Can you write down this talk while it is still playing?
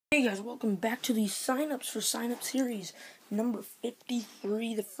Hey guys, welcome back to the Signups for Signup series, number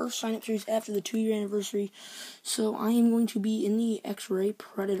 53, the first signup series after the 2-year anniversary. So I am going to be in the X-Ray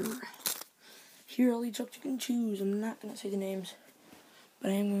Predator. Here are all the trucks you can choose. I'm not going to say the names,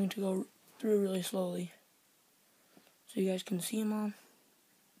 but I am going to go through really slowly so you guys can see them all.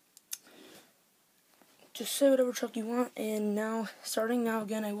 Just say whatever truck you want, and now, starting now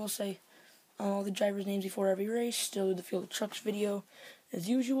again, I will say all the drivers' names before every race. Still do the Field of Trucks video as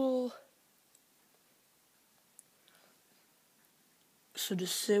usual. So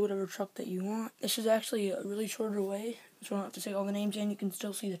just say whatever truck that you want. This is actually a really shorter way, so I don't have to say all the names and you can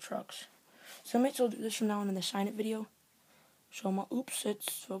still see the trucks. So I might still do this from now on in the sign-up video. Show them all. Oops,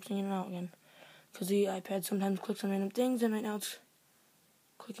 it's focusing in and out again. Because the iPad sometimes clicks on random things, and right now it's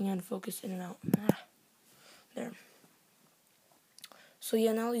clicking on focus in and out. There. So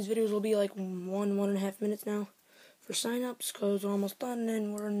yeah, now these videos will be like 1.5 minutes now for sign-ups, because we're almost done,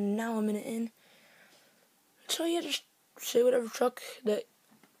 and we're now a minute in. So yeah, just say whatever truck that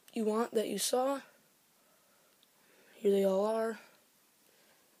you want, that you saw. Here they all are.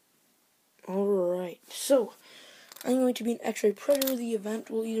 Alright, so I'm going to be an X-Ray Predator. The event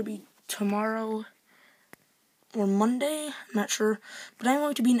will either be tomorrow or Monday, I'm not sure. But I'm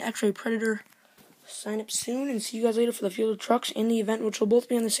going to be an X-Ray Predator. Sign up soon and see you guys later for the Field of Trucks and the event, which will both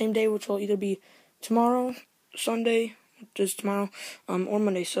be on the same day, which will either be tomorrow, Sunday, just tomorrow, or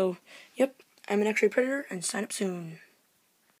Monday. So, yep, I'm an X-Ray Predator, and sign up soon.